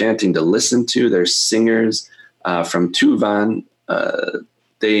 They're enchanting to listen to. They're singers from Tuvan.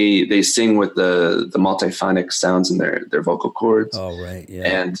 They sing with the multiphonic sounds in their vocal cords. Oh, right, yeah.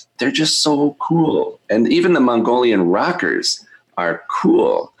 And they're just so cool. And even the Mongolian rockers are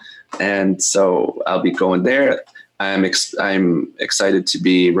cool. And so I'll be going there. I'm excited to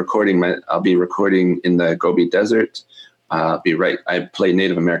be recording. I'll be recording in the Gobi Desert. I play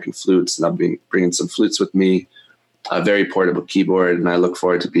Native American flutes, and I'll be bringing some flutes with me, a very portable keyboard, and I look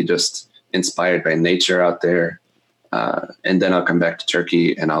forward to be just inspired by nature out there. And then I'll come back to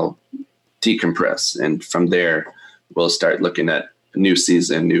Turkey and I'll decompress. And from there, we'll start looking at a new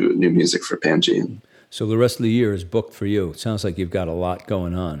season, new music for Pangean. So the rest of the year is booked for you. It sounds like you've got a lot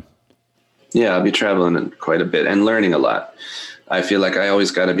going on. Yeah, I'll be traveling quite a bit and learning a lot. I feel like I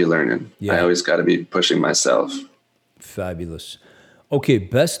always got to be learning. Yeah. I always got to be pushing myself. Fabulous. Okay,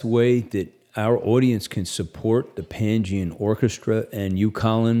 best way that our audience can support the Pangean Orchestra and you,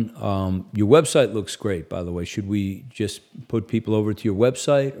 Colin. Your website looks great, by the way. Should we just put people over to your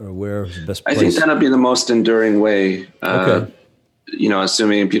website, or where's the best place? I think that'll be the most enduring way. Okay.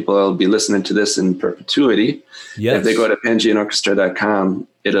 Assuming people will be listening to this in perpetuity. Yes. If they go to pangeanorchestra.com,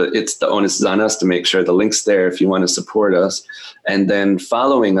 it's the onus is on us to make sure the link's there if you want to support us. And then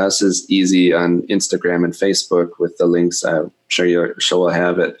following us is easy on Instagram and Facebook with the links. I'm sure your show will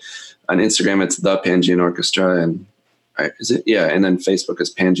have it. On Instagram, it's the Pangean Orchestra, and is it? Yeah, and then Facebook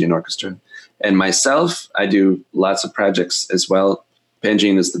is Pangean Orchestra. And myself, I do lots of projects as well.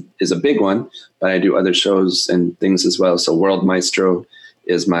 Pangean is a big one, but I do other shows and things as well. So World Maestro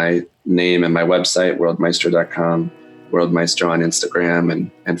is my name, and my website, worldmaestro.com, World Maestro on Instagram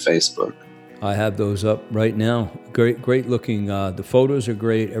and Facebook. I have those up right now. Great looking. The photos are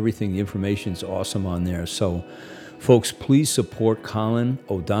great. Everything, the information's awesome on there. So folks, please support Colin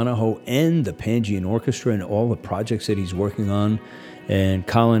O'Donohoe and the Pangean Orchestra and all the projects that he's working on. And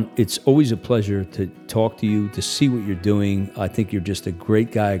Colin, it's always a pleasure to talk to you, to see what you're doing. I think you're just a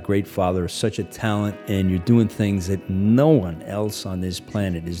great guy, a great father, such a talent, and you're doing things that no one else on this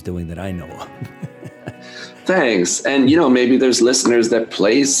planet is doing that I know of. Thanks. And, maybe there's listeners that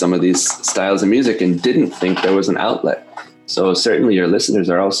play some of these styles of music and didn't think there was an outlet. So certainly your listeners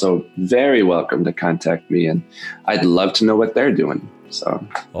are also very welcome to contact me, and I'd love to know what they're doing. So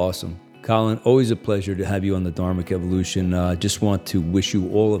awesome. Colin, always a pleasure to have you on the Dharmic Evolution. Just want to wish you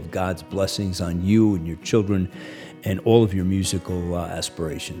all of God's blessings on you and your children and all of your musical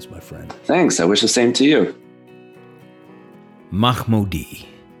aspirations, my friend. Thanks. I wish the same to you. Mahmoudi,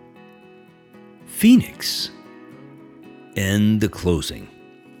 Phoenix, and the closing.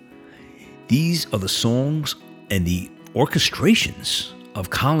 These are the songs and the orchestrations of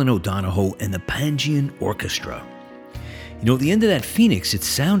Colin O'Donohoe and the Pangean Orchestra. You know, at the end of that Phoenix, it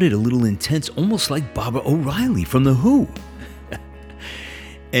sounded a little intense, almost like Barbara O'Reilly from The Who.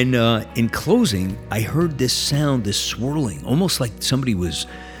 And in closing, I heard this sound, this swirling, almost like somebody was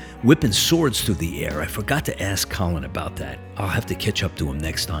whipping swords through the air. I forgot to ask Colin about that. I'll have to catch up to him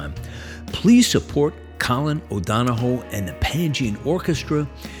next time. Please support Colin O'Donohoe and the Pangean Orchestra.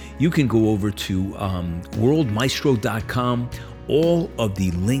 You can go over to worldmaestro.com. All of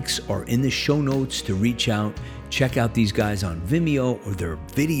the links are in the show notes to reach out. Check out these guys on Vimeo or their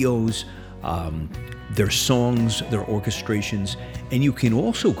videos, their songs, their orchestrations. And you can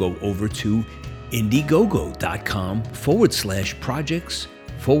also go over to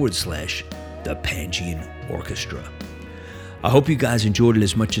indiegogo.com/projects/the Pangean Orchestra. I hope you guys enjoyed it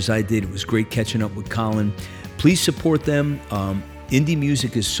as much as I did. It was great catching up with Colin. Please support them. Indie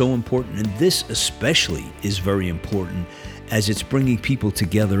music is so important, and this especially is very important, as it's bringing people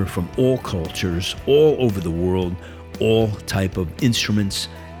together from all cultures, all over the world, all type of instruments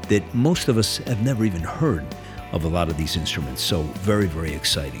that most of us have never even heard of a lot of these instruments. So very, very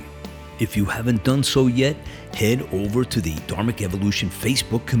exciting. If you haven't done so yet, head over to the Dharmic Evolution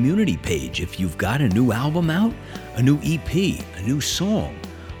Facebook community page. If you've got a new album out, a new EP, a new song,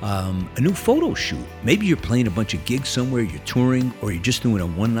 a new photo shoot, maybe you're playing a bunch of gigs somewhere, you're touring, or you're just doing a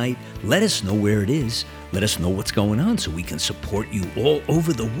one night, let us know where it is. Let us know what's going on so we can support you all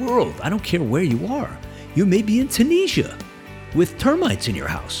over the world. I don't care where you are. You may be in Tunisia with termites in your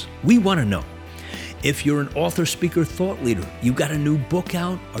house. We want to know. If you're an author, speaker, thought leader, you got a new book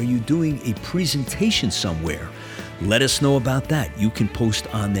out, are you doing a presentation somewhere? Let us know about that. You can post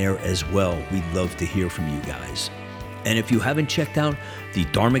on there as well. We'd love to hear from you guys. And if you haven't checked out the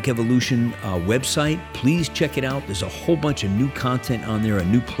Dharmic Evolution website, please check it out. There's a whole bunch of new content on there, a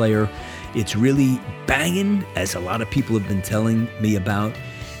new player. It's really banging, as a lot of people have been telling me about.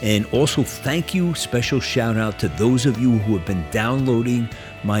 And also, thank you, special shout out to those of you who have been downloading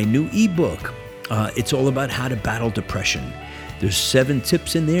my new ebook. It's all about how to battle depression. There's 7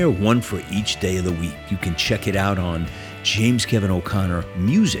 tips in there, one for each day of the week. You can check it out on James Kevin O'Connor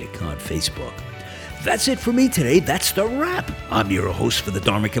Music on Facebook. That's it for me today. That's the wrap. I'm your host for the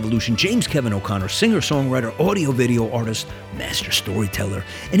Dharmic Evolution, James Kevin O'Connor, singer-songwriter, audio-video artist, master storyteller,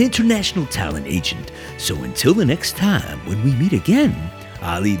 and international talent agent. So until the next time when we meet again,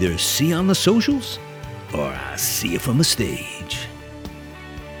 I'll either see you on the socials or I'll see you from the stage.